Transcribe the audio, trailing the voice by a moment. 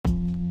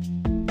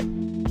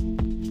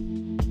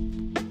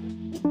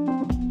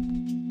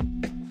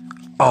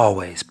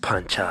always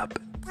punch up.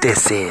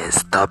 This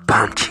is the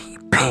Punchy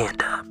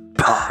Panda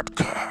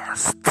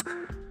Podcast.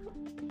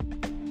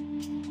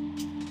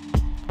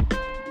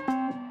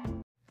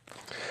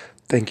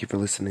 Thank you for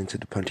listening to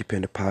the Punchy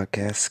Panda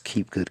Podcast.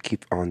 Keep good,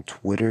 keep on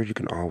Twitter. You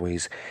can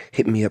always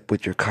hit me up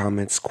with your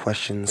comments,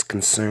 questions,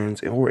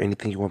 concerns, or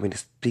anything you want me to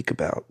speak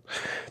about.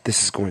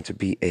 This is going to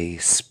be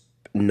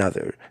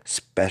another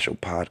special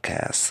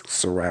podcast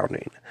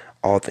surrounding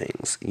all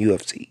things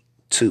UFC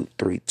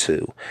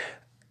 232.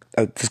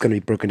 This is going to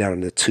be broken down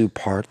into two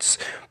parts.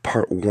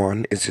 Part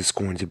one is just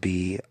going to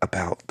be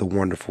about the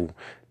wonderful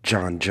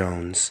Jon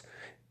Jones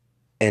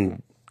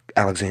and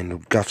Alexander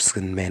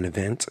Gustafsson main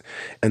event.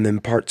 And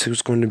then part two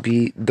is going to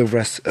be the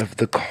rest of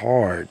the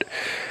card.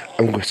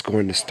 I'm just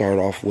going to start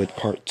off with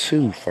part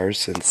two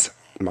first, since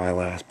my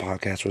last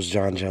podcast was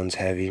Jon Jones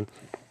heavy.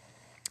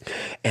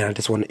 And I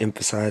just want to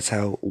emphasize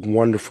how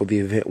wonderful the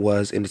event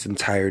was in its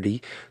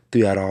entirety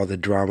throughout all the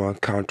drama,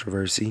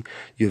 controversy.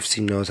 UFC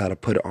knows how to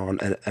put on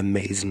an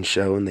amazing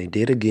show, and they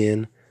did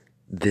again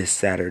this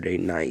Saturday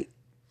night.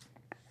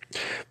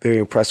 Very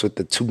impressed with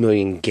the 2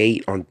 million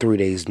gate on 3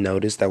 days'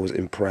 notice. That was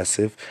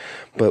impressive.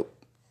 But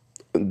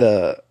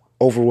the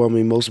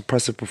overwhelming, most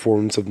impressive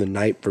performance of the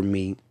night for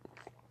me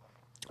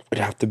would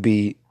have to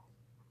be,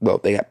 well,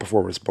 they got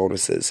performance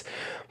bonuses,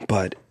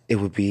 but it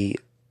would be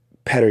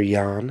Petr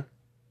Yan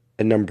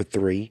at number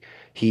 3.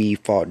 He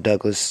fought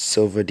Douglas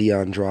Silva de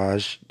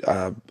Andrade,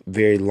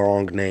 very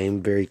long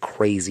name, very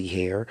crazy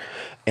hair,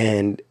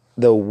 and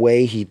the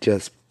way he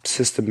just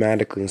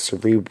systematically and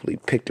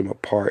cerebrally picked him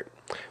apart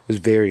was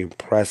very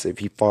impressive.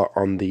 He fought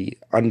on the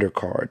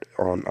undercard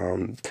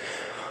on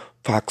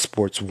Fox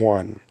Sports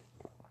 1,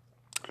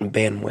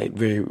 bantamweight,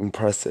 very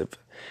impressive.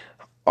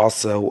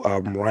 Also,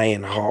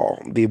 Ryan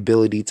Hall, the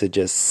ability to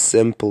just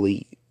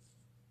simply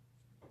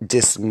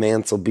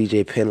dismantle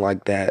BJ Penn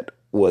like that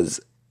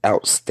was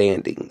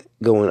outstanding.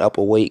 Going up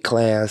a weight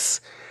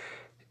class,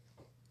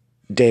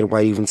 Dana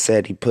White even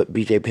said he put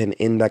BJ Penn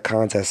in that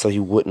contest so he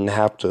wouldn't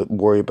have to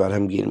worry about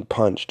him getting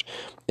punched,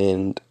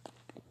 and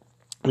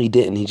he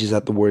didn't. He just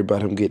had to worry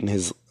about him getting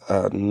his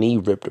knee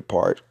ripped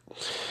apart.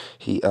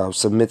 He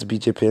submits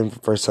BJ Penn for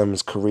the first time in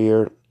his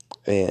career,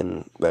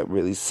 and that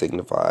really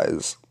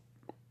signifies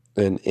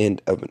an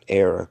end of an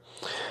era.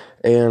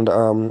 And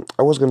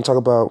I was going to talk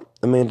about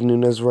Amanda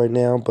Nunes right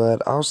now,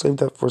 but I'll save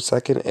that for a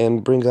second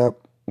and bring up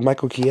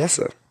Michael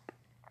Chiesa,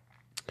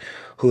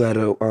 who had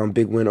a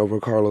big win over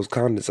Carlos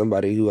Condit,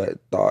 somebody who I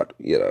thought,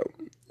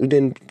 who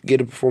didn't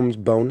get a performance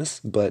bonus,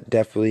 but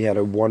definitely had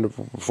a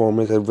wonderful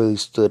performance that really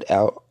stood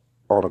out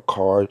on a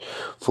card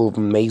full of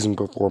amazing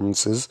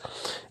performances.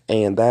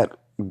 And that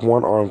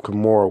one-arm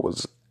Kimura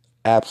was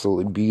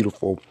absolutely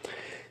beautiful.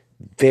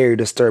 Very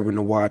disturbing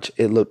to watch.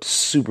 It looked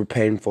super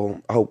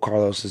painful. I hope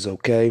Carlos is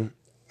okay.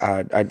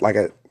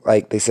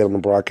 Like they said on the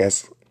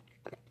broadcast,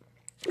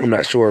 I'm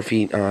not sure if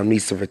he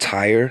needs to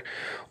retire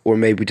or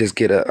maybe just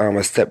get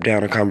a step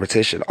down in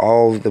competition.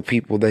 All the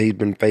people that he's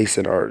been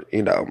facing are,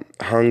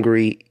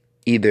 hungry,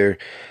 either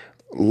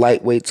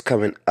lightweights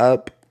coming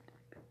up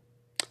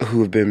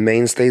who have been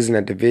mainstays in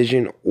that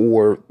division,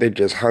 or they're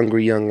just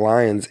hungry young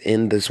lions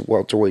in this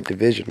welterweight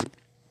division.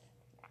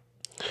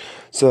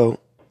 So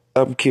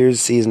I'm curious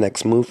to see his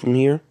next move from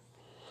here,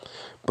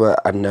 but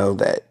I know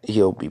that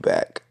he'll be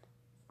back.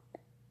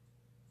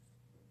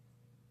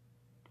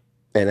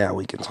 And now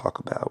we can talk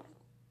about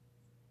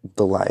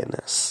the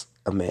lioness,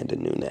 Amanda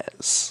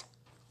Nunes.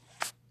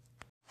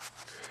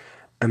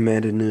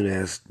 Amanda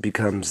Nunes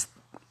becomes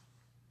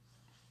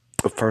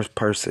the first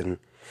person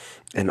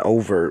in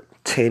over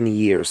 10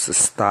 years to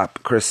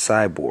stop Cris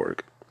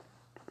Cyborg.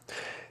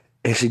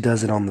 And she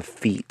does it on the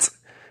feet.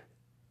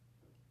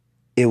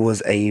 It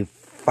was a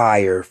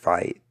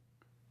firefight.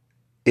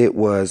 It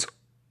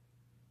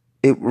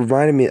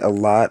reminded me a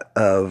lot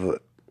of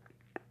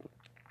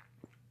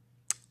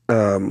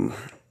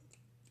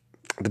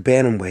the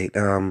bantamweight,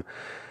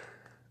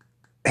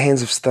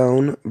 Hands of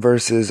Stone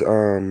versus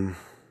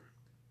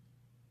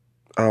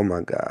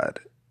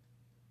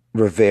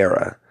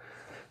Rivera,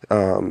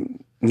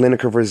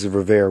 Lineker versus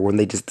Rivera, when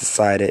they just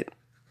decided,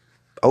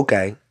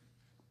 okay,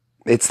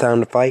 it's time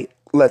to fight,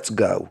 let's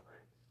go.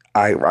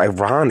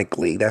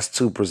 Ironically, that's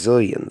two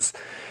Brazilians.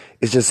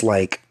 It's just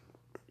like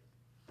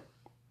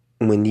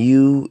when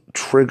you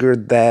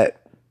triggered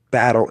that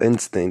battle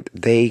instinct,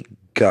 they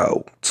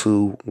go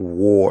to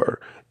war.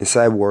 And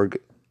Cyborg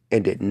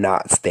did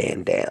not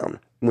stand down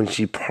when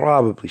she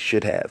probably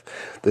should have.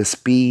 The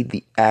speed,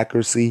 the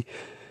accuracy,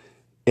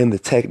 and the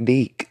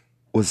technique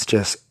was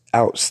just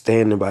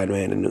outstanding by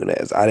Amanda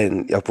Nunes.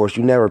 Of course,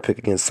 you never pick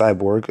against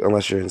Cyborg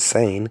unless you're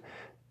insane.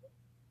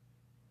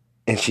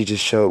 And she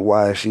just showed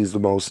why she's the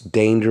most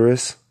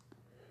dangerous,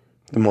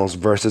 the most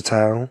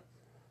versatile,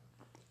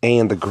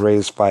 and the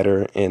greatest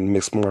fighter in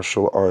mixed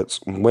martial arts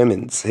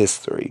women's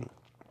history.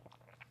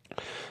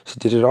 She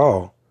did it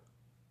all.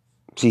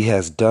 She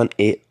has done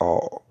it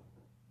all.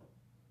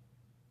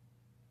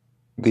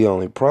 The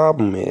only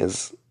problem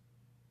is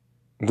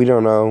we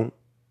don't know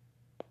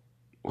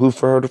who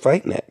for her to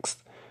fight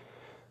next.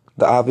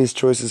 The obvious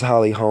choice is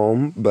Holly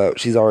Holm, but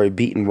she's already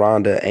beaten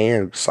Ronda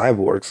and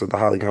Cyborg, so the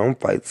Holly Holm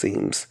fight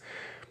seems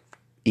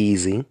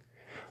easy.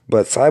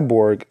 But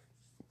Cyborg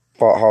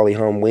fought Holly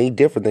Holm way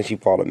different than she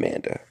fought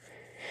Amanda.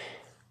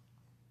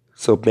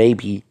 So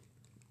maybe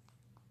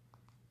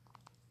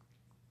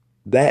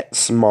that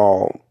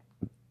small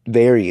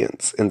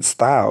variance in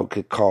style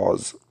could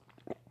cause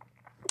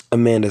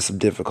Amanda some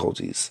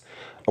difficulties.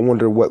 I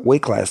wonder what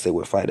weight class they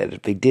would fight at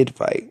if they did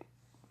fight.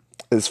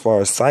 As far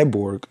as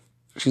Cyborg,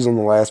 she's on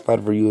the last fight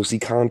of her UFC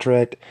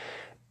contract.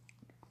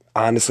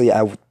 Honestly,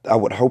 I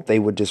would hope they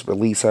would just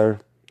release her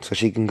so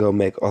she can go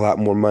make a lot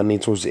more money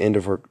towards the end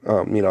of her,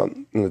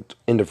 the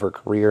end of her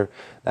career.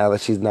 Now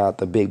that she's not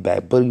the big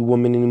bad bully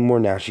woman anymore,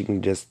 now she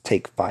can just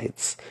take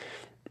fights,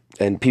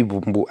 and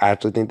people will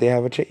actually think they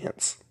have a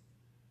chance.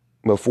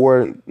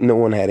 Before, no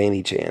one had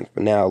any chance,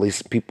 but now at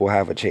least people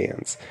have a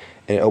chance,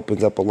 and it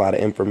opens up a lot of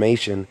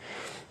information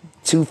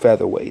to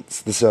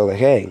featherweights to say, like,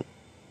 hey,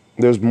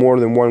 there's more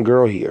than one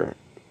girl here.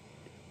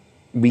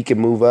 We can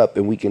move up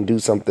and we can do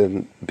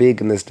something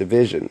big in this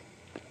division.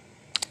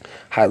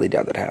 Highly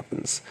doubt that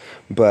happens.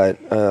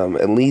 But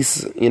at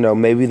least,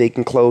 maybe they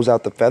can close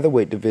out the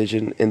featherweight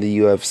division in the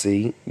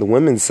UFC, the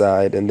women's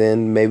side, and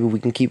then maybe we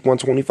can keep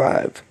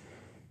 125.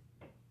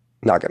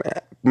 Not going to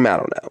happen. I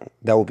don't know.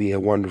 That would be a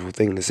wonderful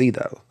thing to see,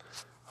 though.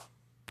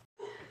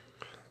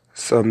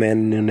 So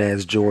Amanda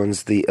Nunes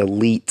joins the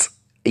elite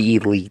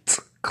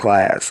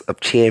class of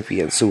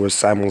champions who are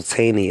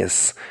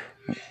simultaneous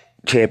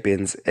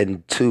champions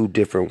in two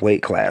different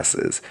weight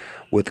classes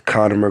with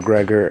Conor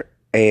McGregor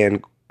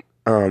and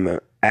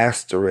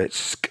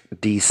asterisk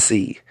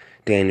DC,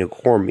 Daniel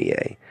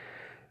Cormier.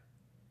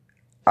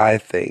 I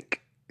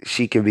think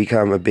she can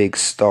become a big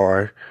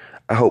star.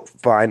 I hope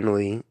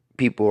finally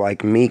people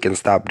like me can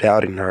stop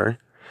doubting her,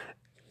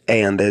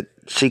 and that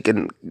she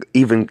can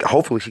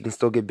hopefully she can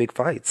still get big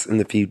fights in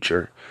the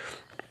future.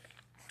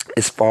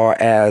 As far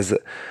as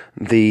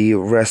the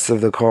rest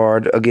of the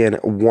card, again,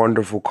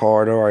 wonderful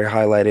card. I already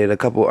highlighted a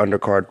couple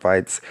undercard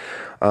fights.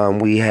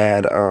 We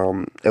had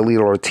Ilir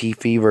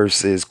Latifi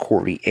versus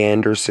Corey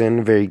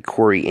Anderson. Very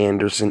Corey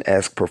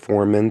Anderson-esque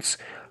performance.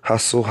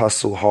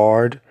 Hustle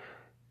hard.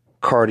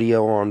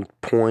 Cardio on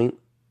point.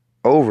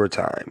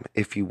 Overtime,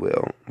 if you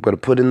will. I'm going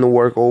to put in the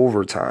work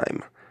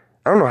overtime.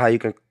 I don't know how you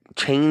can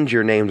change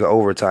your name to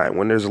overtime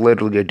when there's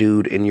literally a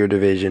dude in your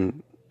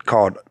division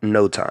called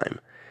No Time.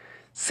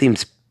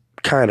 Seems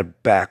kind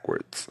of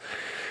backwards.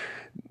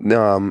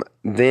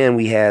 Then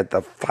we had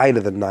the fight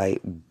of the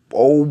night.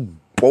 Oh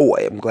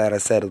boy, I'm glad I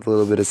set a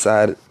little bit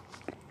aside.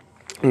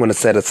 I'm going to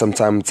set it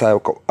sometime to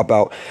talk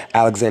about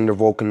Alexander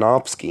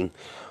Volkanovski,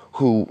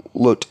 who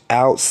looked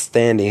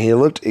outstanding.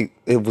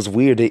 It was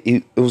weird.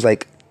 It was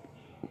like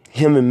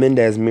him and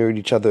Mendez mirrored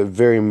each other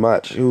very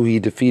much, who he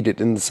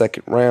defeated in the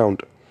second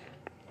round.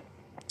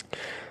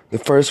 The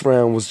first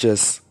round was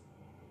just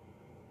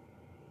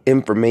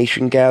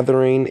information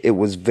gathering. It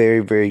was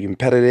very, very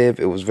competitive.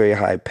 It was very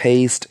high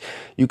paced.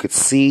 You could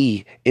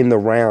see in the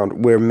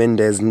round where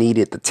Mendez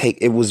needed to take.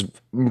 It was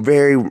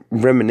very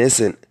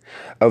reminiscent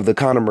of the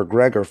Conor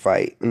McGregor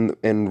fight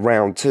in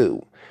round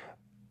 2,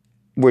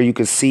 where you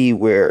could see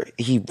where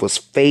he was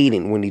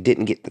fading when he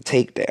didn't get the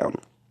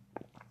takedown.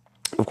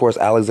 Of course,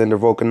 Alexander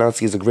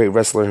Volkanovski is a great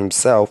wrestler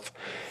himself,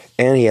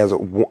 and he has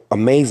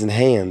amazing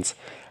hands.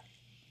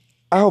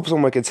 I hope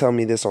someone can tell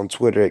me this on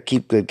Twitter at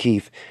Keep Good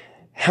Keith.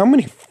 How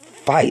many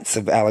fights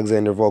have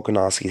Alexander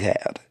Volkanovski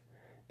had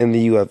in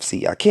the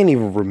UFC? I can't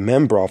even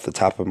remember off the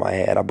top of my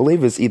head. I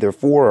believe it's either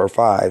 4 or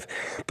 5.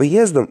 But he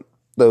has the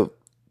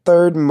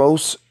third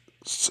most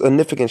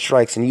significant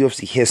strikes in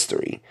UFC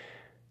history,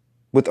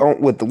 with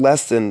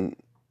less than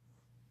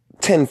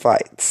 10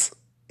 fights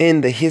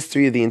in the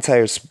history of the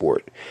entire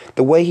sport.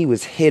 The way he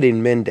was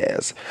hitting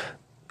Mendez,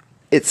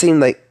 it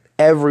seemed like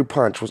every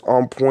punch was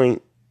on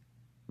point,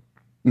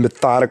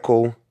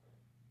 methodical,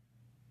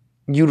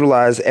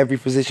 utilized every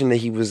position that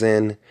he was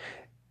in,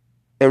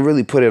 and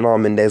really put it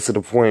on Mendez to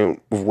the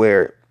point of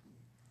where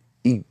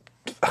he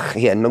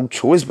had no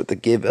choice but to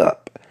give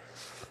up.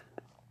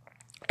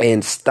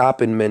 And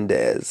stopping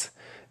Mendez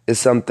is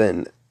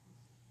something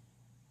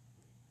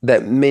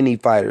that many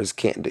fighters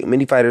can't do.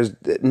 Many fighters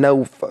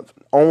know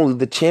only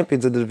the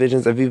champions of the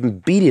divisions have even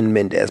beaten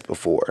Mendez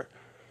before.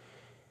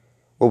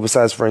 Well,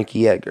 besides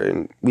Frankie Edgar,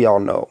 and we all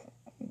know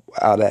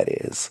how that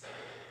is.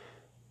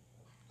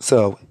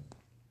 So,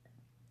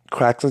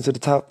 cracks into the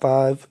top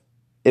 5.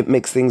 It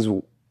makes things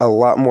a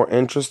lot more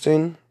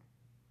interesting.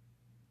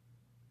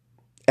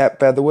 At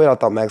featherweight, I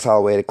thought Max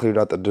Holloway had cleared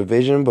out the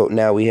division, but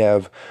now we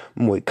have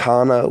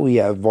Moicano, we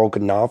have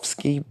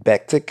Volkanovski,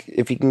 Bektic,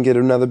 if he can get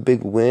another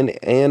big win,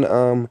 and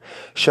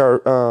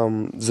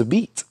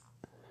Zabit.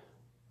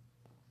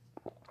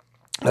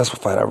 That's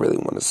what fight I really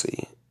want to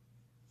see.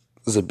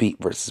 Zabit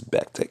versus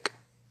Bektic.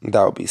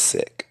 That would be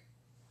sick.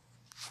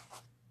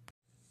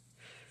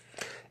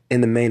 In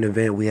the main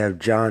event, we have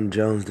John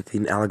Jones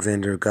defeating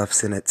Alexander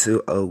Gustafsson at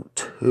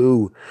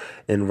 2:02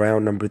 in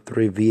round number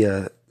 3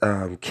 via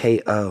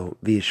KO,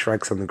 via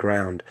strikes on the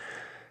ground.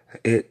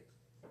 It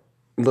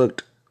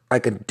looked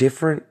like a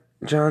different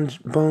John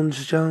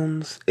Bones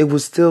Jones. It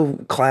was still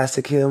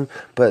classic him,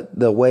 but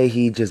the way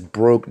he just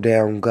broke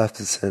down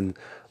Gustafsson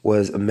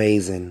was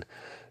amazing.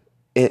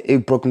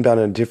 It broke him down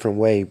in a different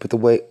way, but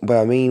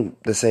I mean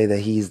to say that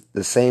he's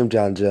the same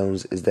John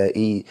Jones is that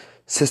he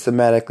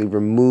systematically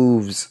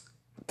removes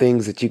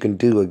things that you can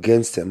do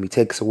against him. He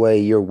takes away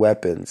your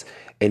weapons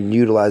and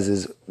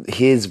utilizes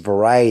his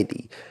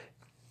variety.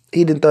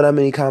 He didn't throw that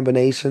many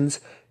combinations.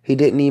 He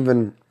didn't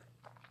even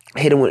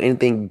hit him with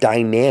anything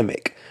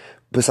dynamic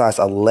besides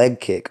a leg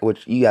kick,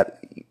 which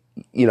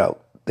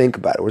think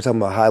about it. We're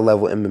talking about high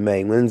level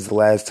MMA. When's the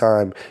last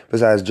time,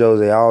 besides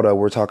Jose Aldo,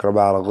 we're talking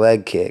about a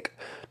leg kick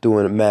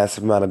doing a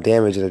massive amount of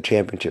damage in a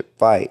championship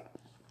fight?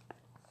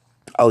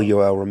 Oh,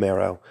 Yoel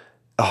Romero.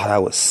 Oh,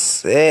 that was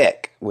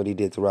sick what he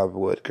did to Robert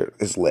Whitaker.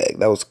 His leg.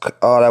 That was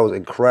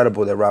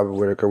incredible that Robert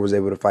Whitaker was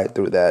able to fight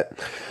through that.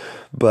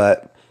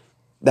 But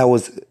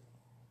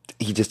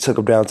he just took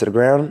him down to the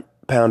ground,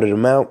 pounded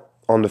him out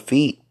on the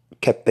feet,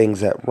 kept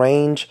things at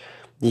range.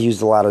 He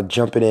used a lot of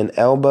jumping in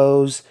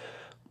elbows.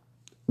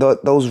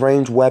 Those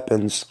range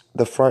weapons,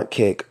 the front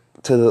kick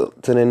to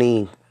the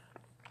knee,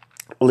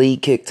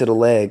 lead kick to the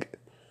leg,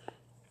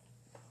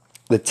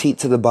 the teat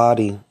to the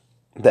body,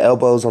 the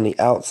elbows on the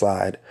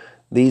outside.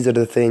 These are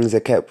the things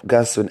that kept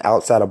Gustafsson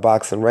outside of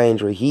boxing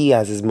range where he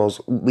has his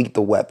most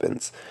lethal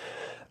weapons.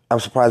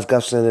 I'm surprised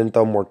Gustafsson didn't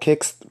throw more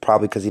kicks,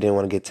 probably because he didn't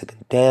want to get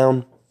taken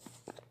down.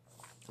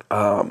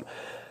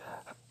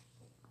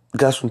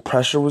 Gustafsson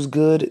pressure was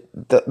good.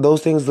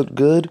 Those things looked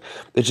good.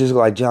 It's just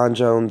like John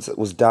Jones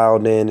was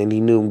dialed in and he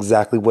knew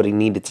exactly what he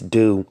needed to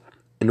do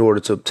in order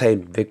to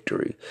obtain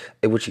victory,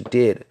 which he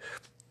did.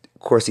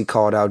 Of course, he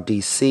called out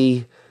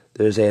DC.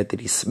 There's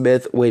Anthony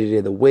Smith waited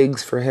in the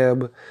wings for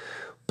him.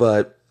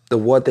 But the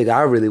one thing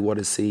I really want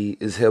to see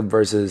is him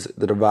versus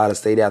the Nevada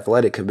State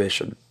Athletic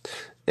Commission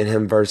and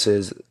him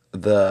versus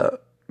the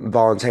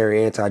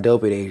voluntary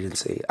anti-doping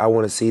agency. I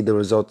want to see the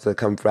results that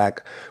come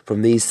back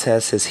from these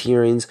tests, his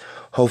hearings.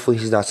 Hopefully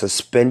he's not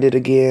suspended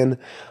again.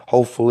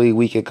 Hopefully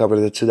we can cover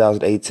the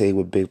 2018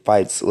 with big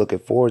fights. Looking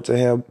forward to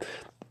him.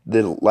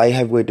 The light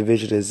heavyweight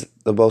division is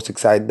the most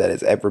exciting that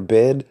it's ever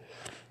been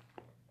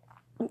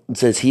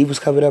since he was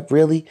coming up,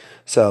 really.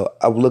 So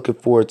I'm looking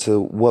forward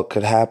to what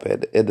could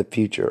happen in the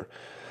future.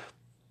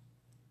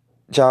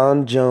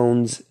 John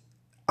Jones'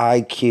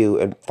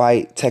 IQ and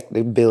fight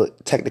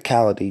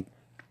technicality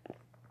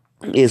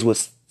is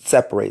what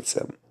separates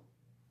him,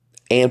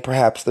 and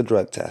perhaps the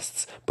drug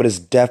tests, but it's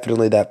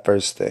definitely that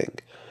first thing.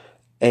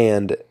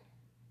 And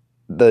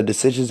the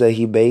decisions that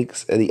he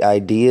makes and the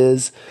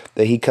ideas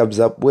that he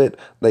comes up with,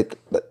 like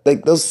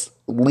those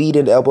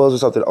lead-in elbows or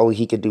something only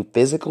he can do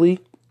physically,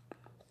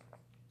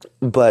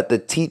 but the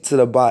teeth to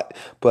the bot,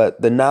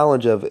 but the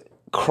knowledge of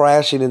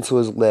crashing into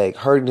his leg,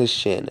 hurting his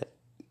shin,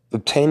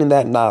 obtaining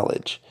that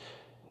knowledge,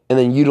 and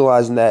then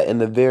utilizing that in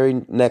the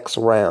very next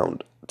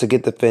round to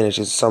get the finish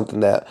is something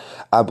that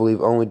I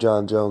believe only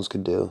John Jones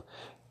can do.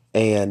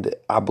 And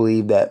I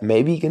believe that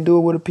maybe he can do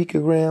it with a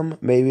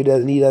picogram. Maybe he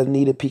doesn't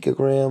need a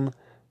picogram.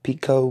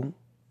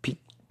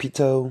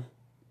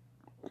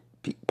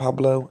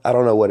 Pablo. I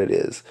don't know what it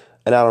is.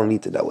 And I don't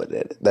need to know what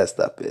that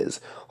stuff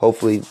is.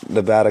 Hopefully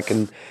Nevada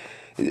can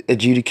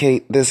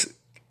adjudicate this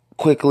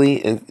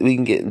quickly and we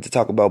can get into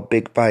talk about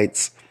big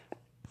fights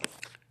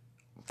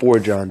for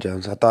John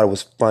Jones. I thought it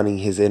was funny,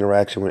 his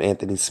interaction with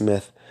Anthony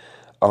Smith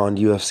on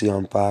UFC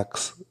on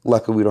Fox.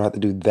 Luckily, we don't have to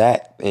do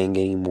that thing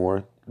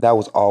anymore. That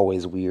was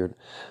always weird.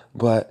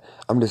 But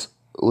I'm just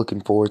looking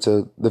forward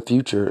to the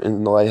future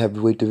in the light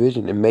heavyweight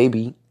division. And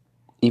maybe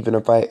even a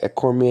fight at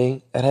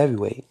Cormier at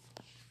heavyweight.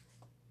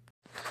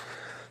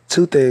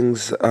 Two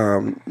things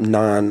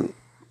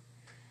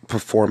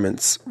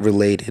non-performance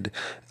related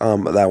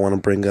that I want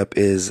to bring up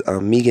is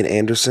Megan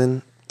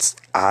Anderson.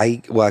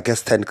 I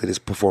guess technically it's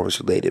performance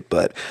related,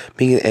 but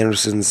Megan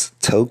Anderson's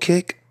toe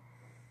kick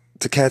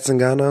to Kat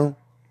Zingano,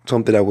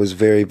 something that was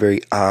very, very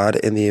odd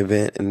in the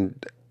event,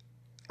 and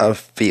I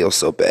feel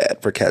so bad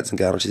for Kat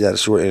Zingano. She's had a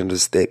short end of the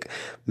stick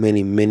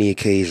many, many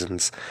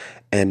occasions,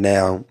 and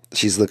now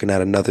she's looking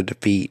at another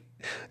defeat.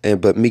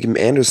 But Megan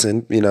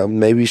Anderson,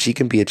 maybe she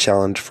can be a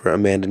challenge for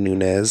Amanda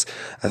Nunes.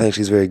 I think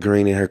she's very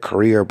green in her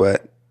career,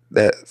 but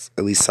that's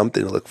at least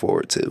something to look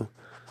forward to.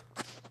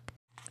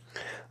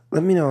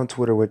 Let me know on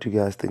Twitter what you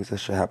guys think that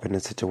should happen in a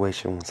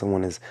situation when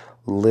someone is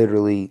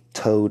literally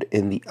toed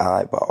in the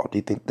eyeball. Do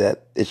you think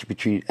that it should be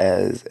treated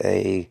as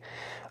a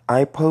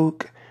eye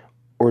poke,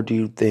 or do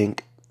you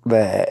think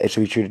that it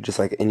should be treated just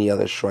like any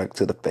other strike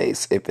to the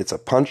face? If it's a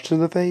punch to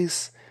the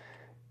face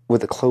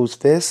with a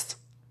closed fist,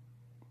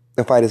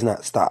 the fight is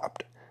not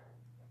stopped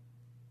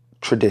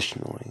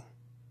traditionally.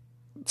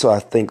 So I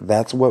think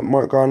that's what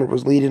Mark Garner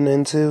was leading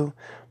into.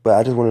 But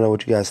I just want to know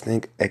what you guys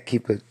think.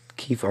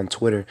 Keith on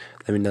Twitter,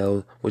 let me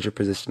know what's your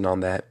position on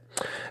that.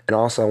 And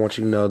also I want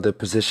you to know the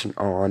position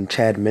on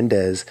Chad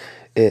Mendes.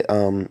 It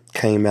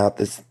came out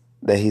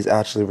that he's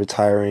actually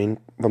retiring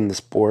from the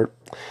sport.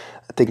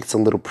 I think it's a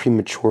little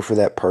premature for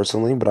that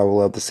personally, but I would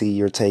love to see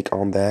your take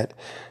on that.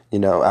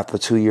 After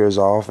 2 years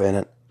off,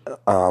 and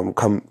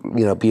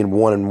being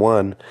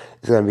 1-1,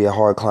 it's going to be a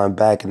hard climb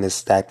back in this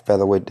stacked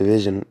featherweight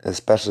division,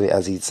 especially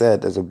as he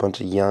said, there's a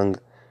bunch of young,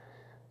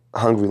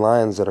 hungry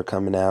lions that are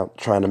coming out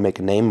trying to make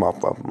a name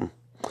off of him.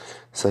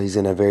 So he's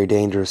in a very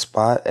dangerous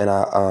spot, and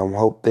I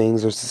hope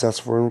things are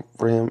successful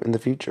for him in the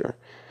future.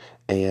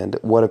 And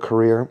what a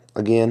career.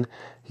 Again,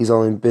 he's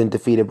only been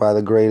defeated by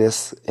the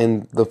greatest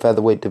in the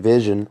featherweight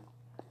division,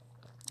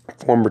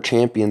 former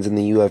champions in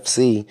the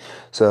UFC,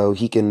 so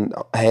he can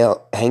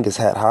hang his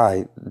hat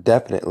high,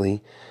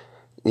 definitely.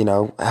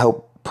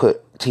 Help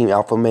put Team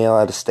Alpha Male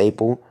at a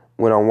staple.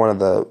 Went on one of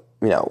the,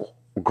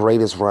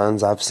 greatest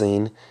runs I've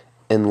seen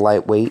in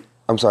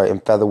in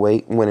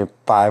featherweight, winning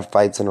 5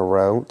 fights in a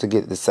row to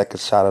get the second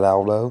shot at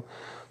Aldo.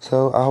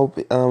 So I hope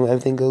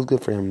everything goes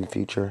good for him in the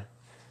future.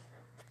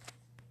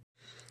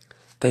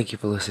 Thank you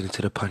for listening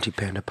to the Punchy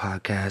Panda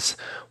podcast.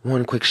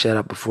 One quick shout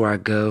out before I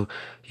go.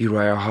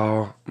 Uriah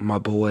Hall, my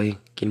boy,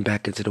 getting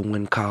back into the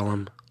win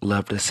column.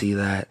 Love to see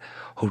that.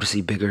 Hope to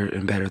see bigger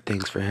and better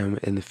things for him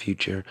in the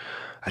future.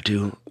 I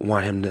do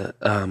want him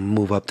to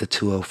move up to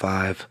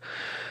 205.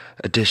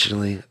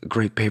 Additionally,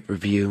 great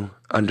pay-per-view.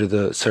 Under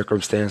the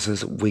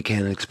circumstances, we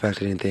can't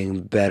expect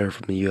anything better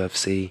from the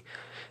UFC.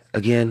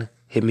 Again,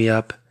 hit me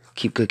up.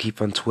 Keep good,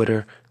 keep on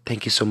Twitter.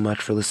 Thank you so much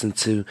for listening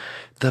to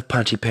the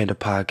Punchy Panda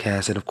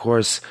podcast. And of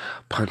course,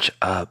 punch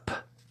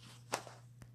up.